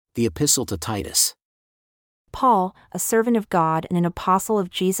The Epistle to Titus. Paul, a servant of God and an apostle of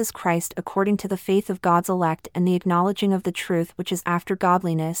Jesus Christ according to the faith of God's elect and the acknowledging of the truth which is after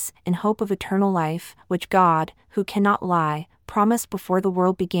godliness, in hope of eternal life, which God, who cannot lie, promised before the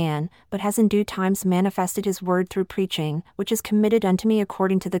world began, but has in due times manifested his word through preaching, which is committed unto me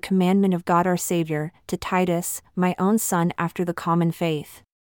according to the commandment of God our Saviour, to Titus, my own son after the common faith.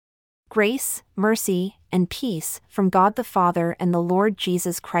 Grace, mercy, and peace, from God the Father and the Lord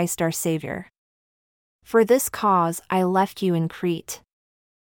Jesus Christ our Saviour. For this cause I left you in Crete,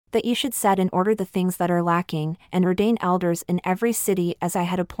 that you should set in order the things that are lacking, and ordain elders in every city as I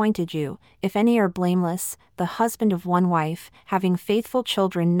had appointed you, if any are blameless, the husband of one wife, having faithful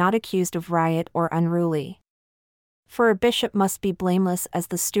children not accused of riot or unruly. For a bishop must be blameless as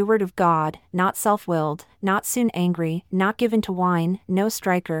the steward of God, not self-willed, not soon angry, not given to wine, no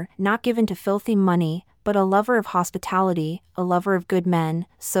striker, not given to filthy money, but a lover of hospitality, a lover of good men,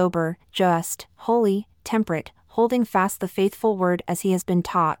 sober, just, holy, temperate, holding fast the faithful word as he has been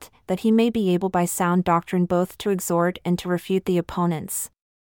taught, that he may be able by sound doctrine both to exhort and to refute the opponents.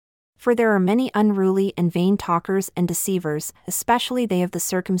 For there are many unruly and vain talkers and deceivers, especially they of the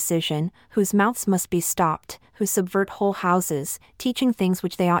circumcision, whose mouths must be stopped, who subvert whole houses, teaching things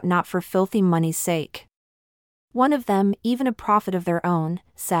which they ought not for filthy money's sake. One of them, even a prophet of their own,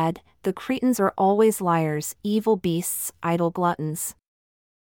 said, "The Cretans are always liars, evil beasts, idle gluttons."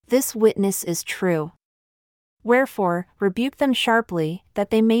 This witness is true. Wherefore, rebuke them sharply,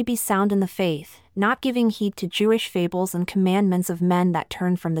 that they may be sound in the faith, not giving heed to Jewish fables and commandments of men that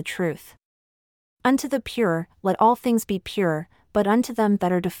turn from the truth. Unto the pure, let all things be pure, but unto them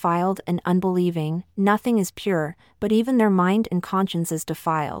that are defiled and unbelieving, nothing is pure, but even their mind and conscience is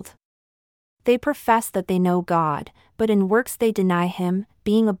defiled. They profess that they know God, but in works they deny him,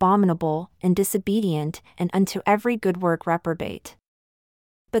 being abominable, and disobedient, and unto every good work reprobate.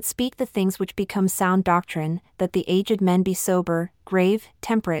 But speak the things which become sound doctrine, that the aged men be sober, grave,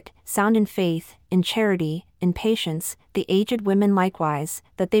 temperate, sound in faith, in charity, in patience, the aged women likewise,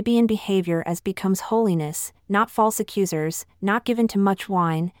 that they be in behavior as becomes holiness, not false accusers, not given to much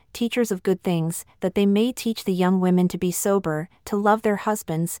wine, teachers of good things, that they may teach the young women to be sober, to love their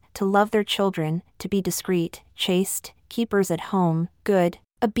husbands, to love their children, to be discreet, chaste, keepers at home, good,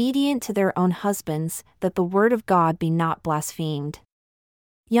 obedient to their own husbands, that the word of God be not blasphemed.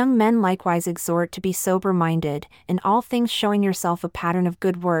 Young men likewise exhort to be sober-minded, in all things showing yourself a pattern of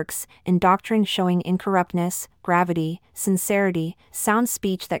good works, in doctrine showing incorruptness, gravity, sincerity, sound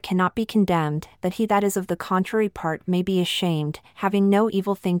speech that cannot be condemned, that he that is of the contrary part may be ashamed, having no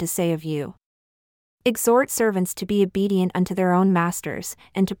evil thing to say of you. Exhort servants to be obedient unto their own masters,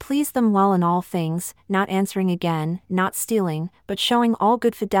 and to please them well in all things, not answering again, not stealing, but showing all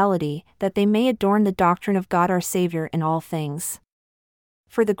good fidelity, that they may adorn the doctrine of God our Saviour in all things.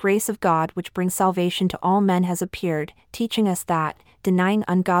 For the grace of God which brings salvation to all men has appeared, teaching us that, denying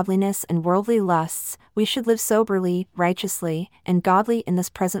ungodliness and worldly lusts, we should live soberly, righteously, and godly in this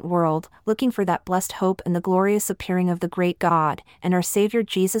present world, looking for that blessed hope and the glorious appearing of the great God, and our Saviour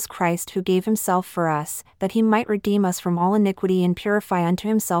Jesus Christ, who gave himself for us, that he might redeem us from all iniquity and purify unto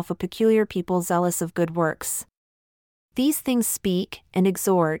himself a peculiar people zealous of good works. These things speak, and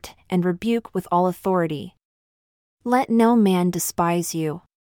exhort, and rebuke with all authority. Let no man despise you.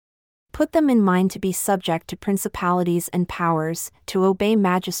 Put them in mind to be subject to principalities and powers, to obey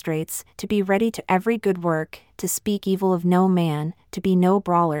magistrates, to be ready to every good work, to speak evil of no man, to be no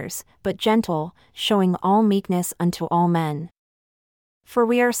brawlers, but gentle, showing all meekness unto all men. For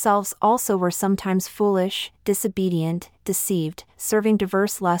we ourselves also were sometimes foolish, disobedient, deceived, serving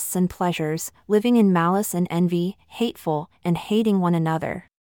diverse lusts and pleasures, living in malice and envy, hateful, and hating one another.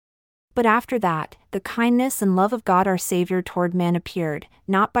 But after that, the kindness and love of God our Saviour toward man appeared,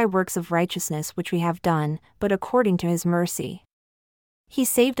 not by works of righteousness which we have done, but according to his mercy. He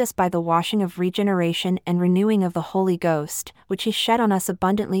saved us by the washing of regeneration and renewing of the Holy Ghost, which he shed on us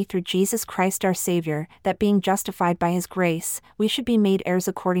abundantly through Jesus Christ our Saviour, that being justified by his grace, we should be made heirs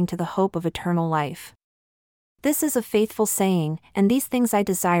according to the hope of eternal life. This is a faithful saying, and these things I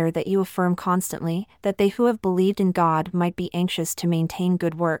desire that you affirm constantly, that they who have believed in God might be anxious to maintain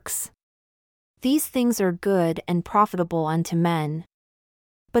good works. These things are good and profitable unto men.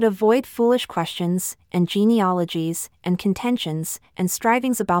 But avoid foolish questions, and genealogies, and contentions, and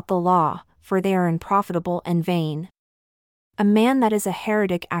strivings about the law, for they are unprofitable and vain. A man that is a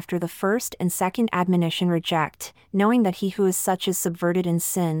heretic after the first and second admonition reject, knowing that he who is such is subverted in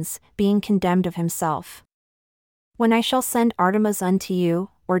sins, being condemned of himself. When I shall send Artemas unto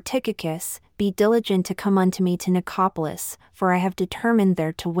you, or Tychicus, be diligent to come unto me to Nicopolis, for I have determined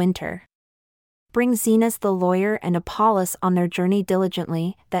there to winter. Bring Zenas the lawyer and Apollos on their journey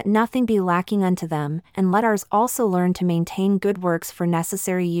diligently, that nothing be lacking unto them, and let ours also learn to maintain good works for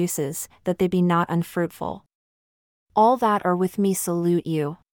necessary uses, that they be not unfruitful. All that are with me salute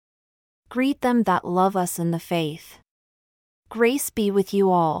you. Greet them that love us in the faith. Grace be with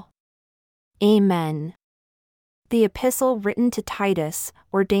you all. Amen. The epistle written to Titus,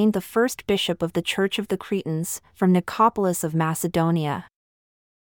 ordained the first bishop of the Church of the Cretans, from Nicopolis of Macedonia.